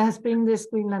 there has been this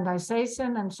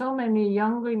Greenlandization, and so many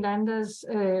young Greenlanders,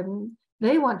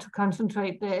 they want to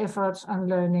concentrate their efforts on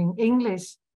learning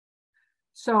English.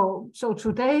 So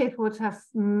today it would have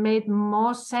made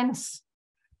more sense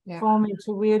for me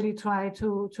to really try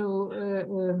to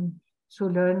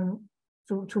learn,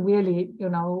 to really,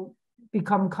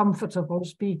 become comfortable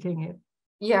speaking it.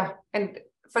 Yeah, and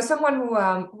for someone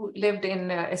who lived in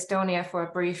Estonia for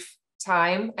a brief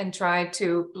time and tried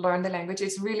to learn the language,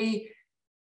 it's really,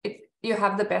 you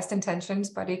have the best intentions,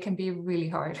 but it can be really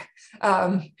hard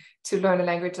to learn a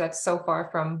language that's so far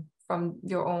from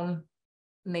your own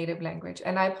native language.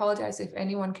 And I apologize if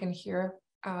anyone can hear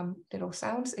little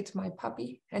sounds. It's my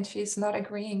puppy, and she's not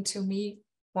agreeing to me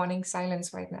wanting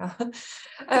silence right now.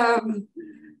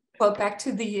 Well, back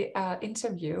to the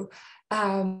interview.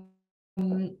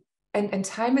 And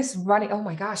time is running. Oh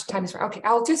my gosh, time is running. Okay,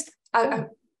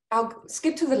 I'll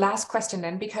skip to the last question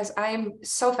then, because I am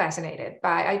so fascinated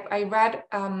by. I read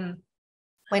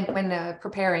when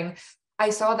preparing, I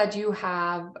saw that you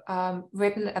have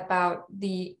written about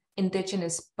the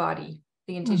indigenous body,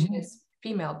 the indigenous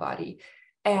female body,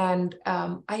 and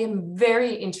I am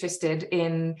very interested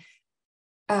in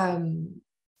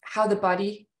how the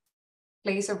body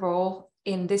plays a role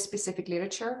in this specific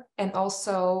literature, and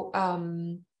also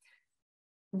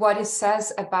what it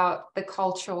says about the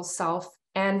cultural self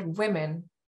and women,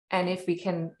 and if you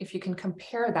can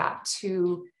compare that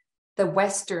to the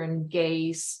Western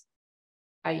gaze,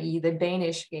 i.e. the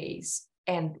Danish gaze,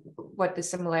 and what the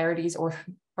similarities or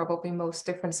probably most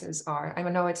differences are. I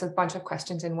know it's a bunch of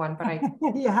questions in one, but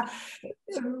yeah,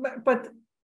 but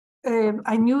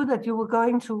I knew that you were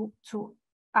going to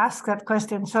ask that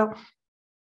question. So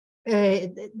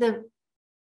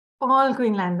all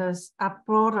Greenlanders are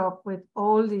brought up with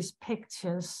all these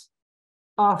pictures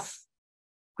of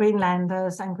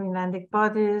Greenlanders and Greenlandic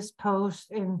bodies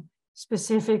posed in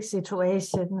specific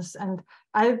situations. And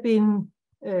I've been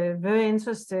very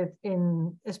interested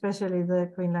in especially the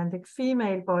Greenlandic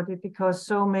female body, because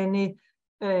so many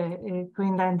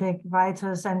Greenlandic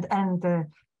writers and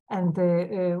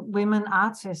women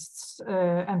artists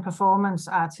and performance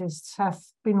artists have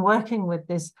been working with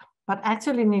this. But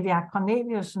actually, Nivea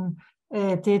Corneliussen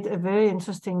did a very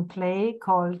interesting play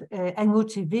called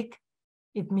Angutivik.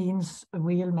 It means a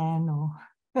real man, or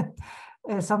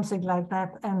something like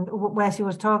that. And where she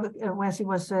was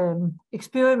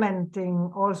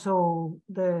experimenting also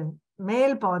the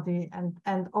male body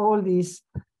and all these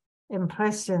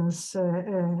impressions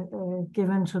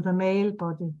given to the male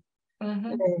body.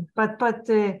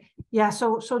 Yeah,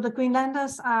 so the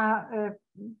Greenlanders are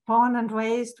born and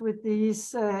raised with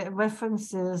these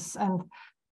references,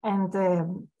 and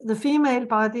the female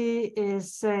body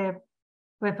is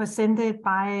represented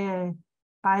by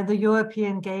the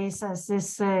European gaze as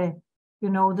this, the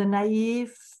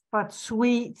naive but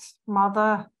sweet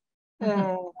mother.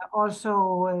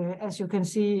 Also, as you can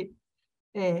see,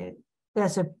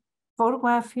 there's a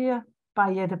photograph here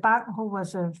by Jette Bang, who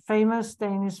was a famous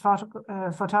Danish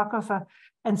photographer,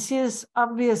 and she is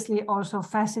obviously also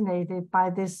fascinated by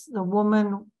this, the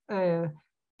woman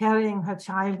carrying her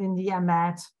child in the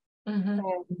amat.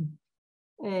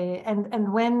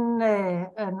 And when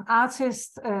an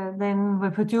artist then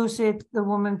reproduces it, the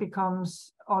woman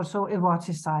becomes also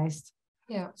eroticized.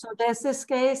 Yeah. So there's this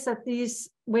case that these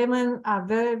women are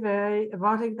very, very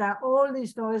erotic. There are all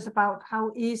these stories about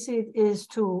how easy it is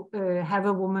to have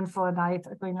a woman for a night,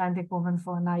 a Greenlandic woman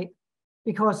for a night,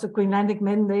 because the Greenlandic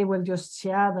men, they will just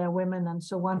share their women and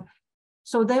so on.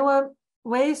 So they were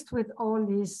raised with all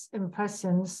these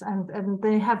impressions, and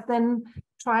they have then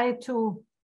tried to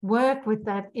work with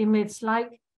that image,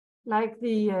 like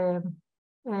the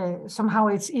somehow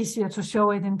it's easier to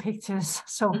show it in pictures.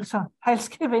 So I'll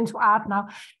skip into art now.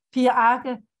 Pia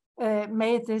Arke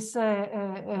made this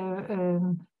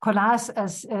collage,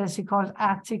 as she called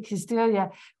Arctic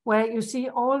Hysteria, where you see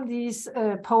all these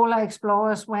polar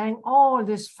explorers wearing all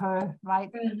this fur, right?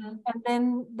 And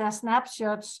then there's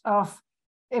snapshots of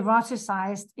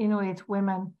eroticized Inuit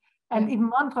women. And Ibn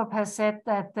Mondrup has said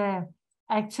that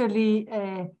actually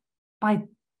by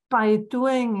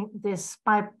doing this,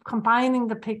 by combining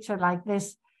the picture like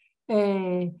this,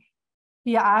 Pia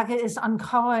Arke is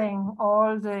uncovering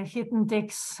all the hidden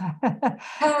dicks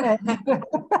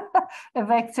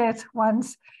erected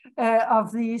ones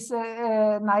of these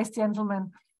nice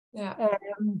gentlemen. Yeah.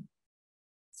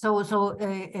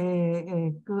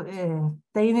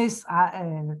 Danish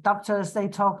doctors, they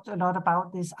talked a lot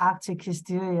about this Arctic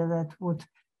hysteria that would,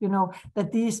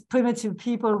 that these primitive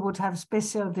people would have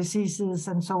special diseases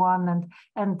and so on,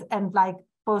 and like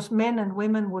both men and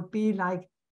women would be like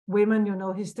women.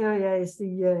 Hysteria is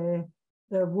the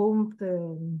womb,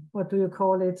 what do you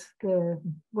call it?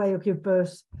 Where you give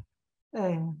birth.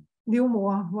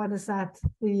 Livmor, what is that?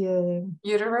 The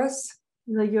uterus.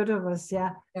 The uterus,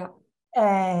 yeah. Yeah.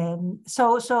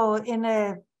 So in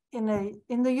the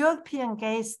European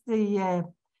case, the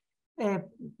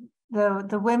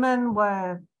women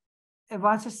were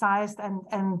eroticized, and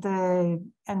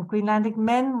Greenlandic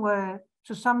men were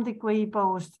to some degree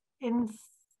both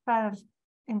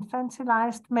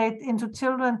infantilized, made into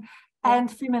children,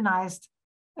 and feminized,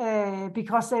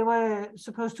 because they were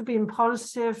supposed to be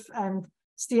impulsive and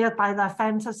steered by their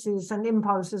fantasies and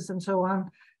impulses and so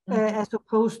on, as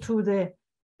opposed to the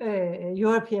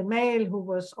European male, who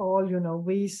was all,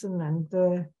 reason and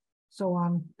so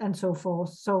on and so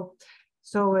forth. So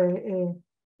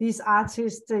these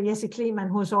artists, Jesse Kleemann,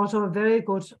 who is also a very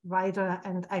good writer,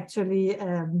 and actually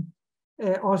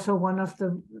also one of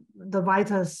the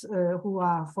writers who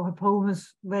are for her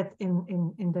poems read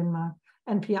in Denmark,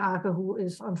 and Pia Arke, who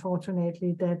is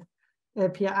unfortunately dead.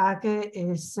 Pia Arke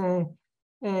is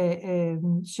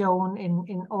shown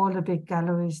in all the big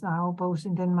galleries now, both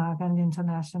in Denmark and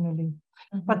internationally.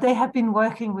 But they have been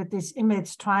working with this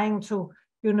image, trying to,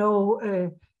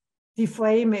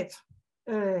 deframe it,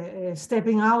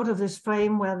 stepping out of this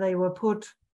frame where they were put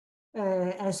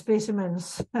as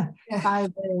specimens by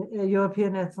the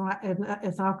European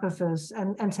ethnographers,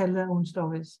 and tell their own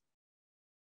stories.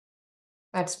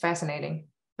 That's fascinating.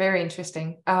 Very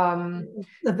interesting. A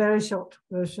very short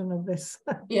version of this.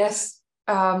 Yes.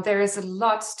 There is a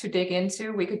lot to dig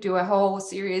into. We could do a whole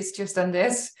series just on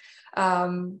this.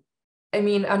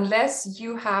 Unless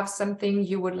you have something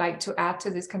you would like to add to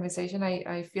this conversation,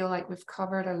 I feel like we've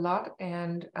covered a lot,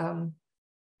 and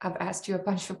I've asked you a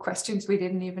bunch of questions we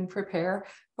didn't even prepare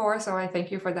for, so I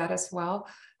thank you for that as well.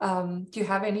 Do you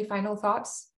have any final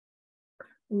thoughts?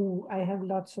 I have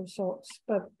lots of thoughts,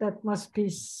 but that must be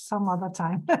some other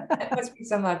time. That must be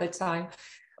some other time.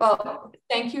 Well,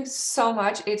 thank you so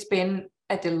much. It's been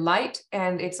a delight,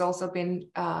 and it's also been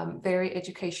very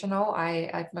educational.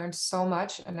 I've learned so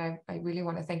much, and I really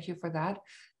want to thank you for that.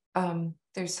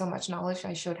 There's so much knowledge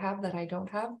I should have that I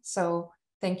don't have, so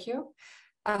thank you.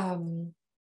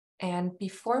 And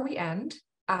before we end,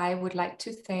 I would like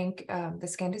to thank the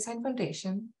Scandesign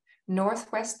Foundation,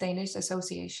 Northwest Danish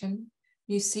Association,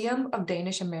 Museum of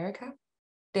Danish America,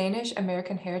 Danish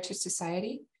American Heritage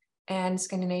Society, and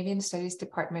Scandinavian Studies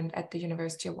Department at the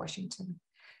University of Washington.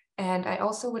 And I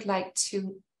also would like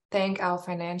to thank our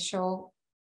financial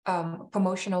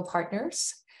promotional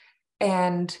partners.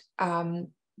 And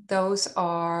those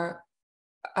are,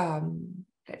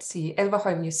 let's see,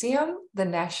 Elverhøj Museum, the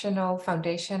National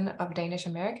Foundation of Danish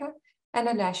America, and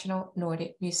the National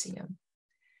Nordic Museum.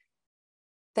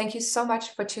 Thank you so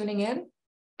much for tuning in,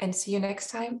 and see you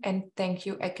next time. And thank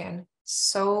you again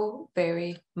so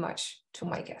very much to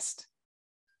my guest.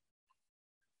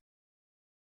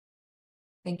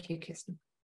 Thank you, Kirsten.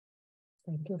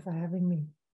 Thank you for having me.